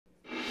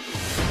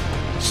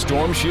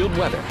Storm Shield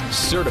weather,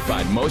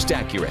 certified most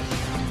accurate.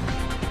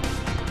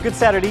 Good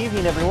Saturday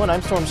evening, everyone.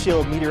 I'm Storm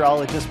Shield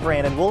meteorologist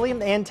Brandon Woolley,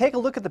 and take a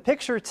look at the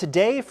picture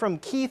today from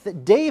Keith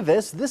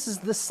Davis. This is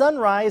the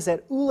sunrise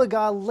at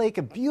Oologah Lake,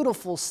 a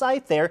beautiful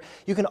sight there.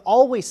 You can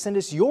always send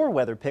us your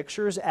weather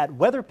pictures at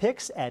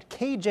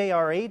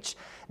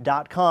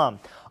weatherpics@kjrh.com.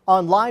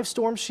 On live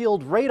Storm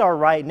Shield radar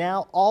right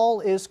now,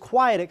 all is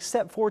quiet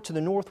except for to the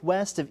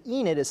northwest of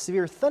Enid, a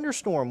severe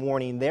thunderstorm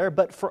warning there.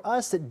 But for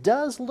us, it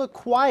does look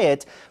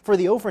quiet for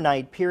the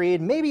overnight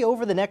period. Maybe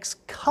over the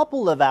next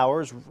couple of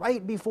hours,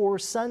 right before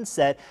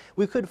sunset,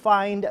 we could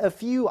find a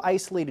few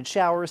isolated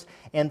showers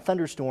and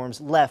thunderstorms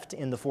left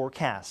in the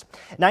forecast.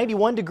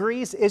 91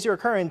 degrees is your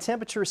current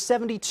temperature,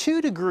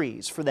 72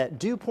 degrees for that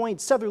dew point.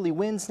 Southerly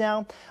winds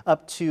now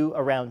up to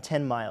around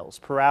 10 miles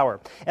per hour.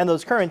 And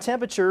those current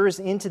temperatures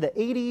into the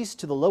 80s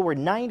to the lower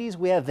 90s.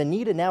 We have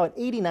Veneta now at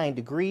 89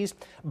 degrees,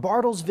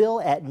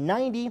 Bartlesville at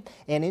 90,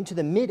 and into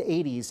the mid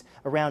 80s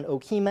around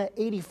Okemah,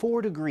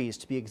 84 degrees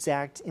to be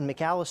exact in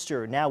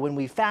McAllister. Now, when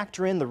we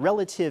factor in the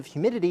relative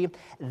humidity,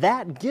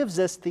 that gives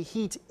us the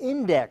heat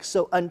index.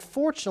 So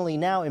unfortunately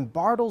now in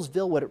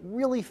Bartlesville, what it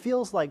really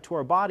feels like to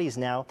our bodies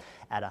now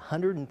at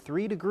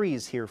 103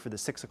 degrees here for the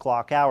 6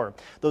 o'clock hour.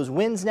 Those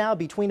winds now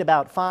between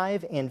about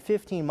 5 and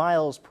 15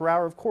 miles per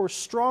hour, of course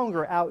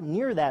stronger out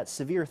near that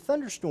severe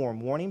thunderstorm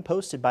warning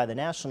posted by the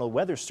National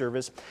Weather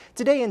Service.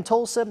 Today in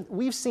Tulsa,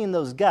 we've seen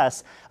those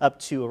gusts up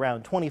to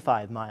around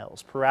 25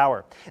 miles per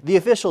hour. The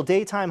official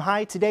daytime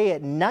high today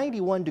at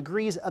 91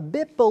 degrees, a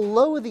bit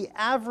below the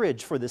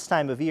average for this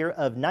time of year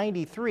of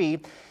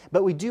 93.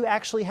 But we do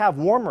actually have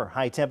warmer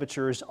high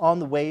temperatures on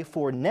the way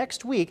for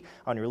next week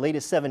on your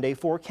latest 7-day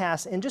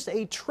forecast, and just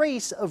a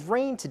trace of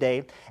rain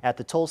today at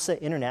the Tulsa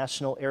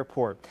International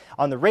Airport.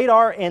 On the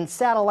radar and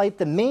satellite,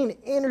 the main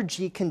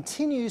energy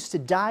continues to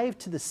dive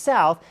to the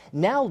south,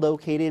 now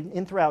located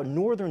in throughout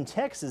northern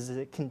Texas as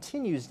it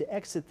continues to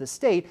exit the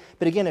state.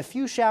 But again, a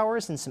few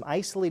showers and some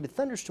isolated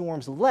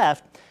thunderstorms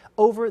left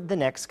over the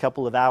next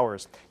couple of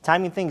hours.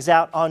 Timing things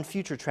out on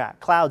future track,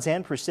 clouds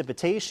and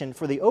precipitation.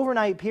 For the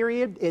overnight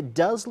period, it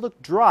does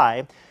look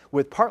dry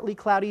with partly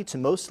cloudy to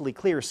mostly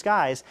clear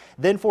skies.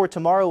 Then for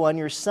tomorrow on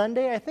your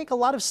Sunday, I think a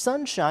lot of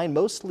sunshine,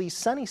 mostly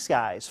sunny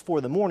skies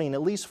for the morning,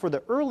 at least for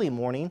the early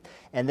morning.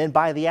 And then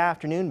by the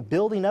afternoon,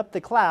 building up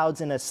the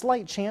clouds and a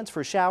slight chance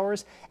for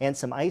showers and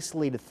some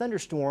isolated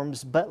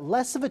thunderstorms, but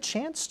less of a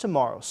chance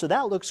tomorrow. So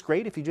that looks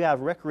great if you do have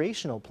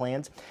recreational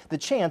plans. The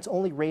chance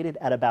only rated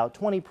at about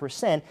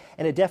 20%,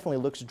 and it definitely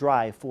looks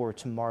dry for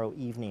tomorrow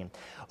evening.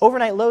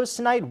 Overnight lows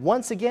tonight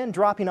once again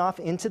dropping off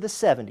into the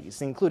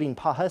 70s, including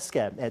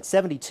Pawhuska at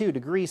 72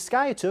 degrees,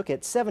 Skiatook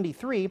at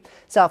 73,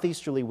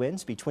 southeasterly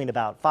winds between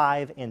about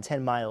 5 and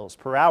 10 miles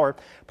per hour.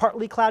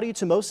 Partly cloudy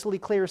to mostly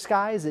clear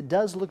skies. It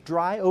does look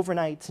dry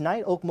overnight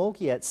tonight.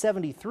 Okmulgee at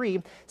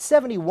 73,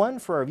 71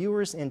 for our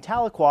viewers in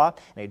Tahlequah,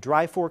 and a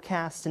dry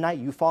forecast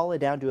tonight. Eufaula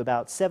down to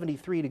about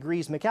 73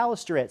 degrees.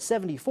 McAllister at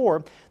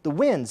 74. The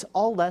winds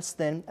all less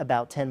than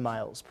about 10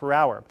 miles per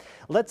hour.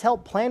 Let's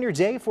help plan your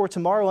day for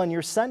tomorrow on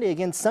your Sunday.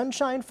 Again,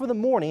 sunshine for the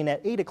morning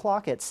at 8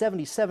 o'clock at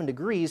 77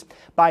 degrees.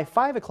 By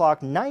 5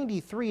 o'clock,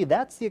 93.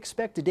 That's the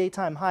expected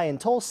daytime high in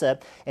Tulsa,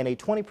 and a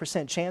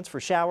 20% chance for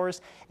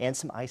showers and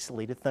some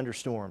isolated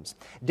thunderstorms.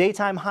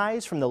 Daytime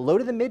highs from the low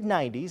to the mid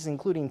 90s,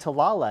 including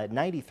Talala at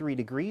 93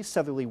 degrees,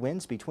 southerly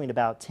winds between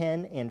about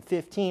 10 and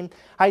 15.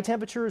 High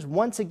temperatures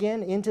once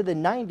again into the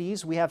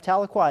 90s. We have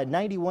Tahlequah at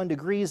 91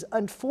 degrees.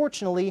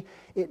 Unfortunately,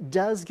 it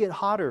does get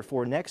hotter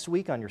for next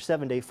week on your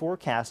 7-day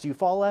forecast.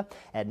 Eufaula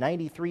at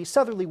 93,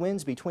 southerly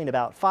winds between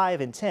about 5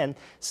 and 10.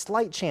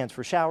 Slight chance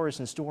for showers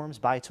and storms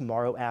by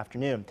tomorrow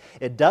afternoon.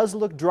 It does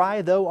look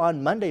dry though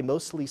on Monday,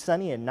 mostly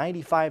sunny at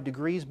 95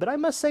 degrees, but I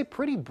must say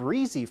pretty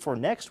breezy for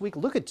next week.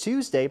 Look at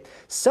Tuesday,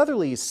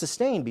 southerlies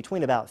sustained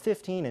between about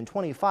 15 and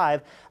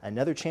 25.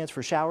 Another chance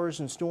for showers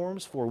and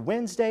storms for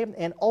Wednesday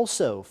and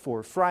also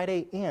for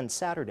Friday and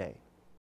Saturday.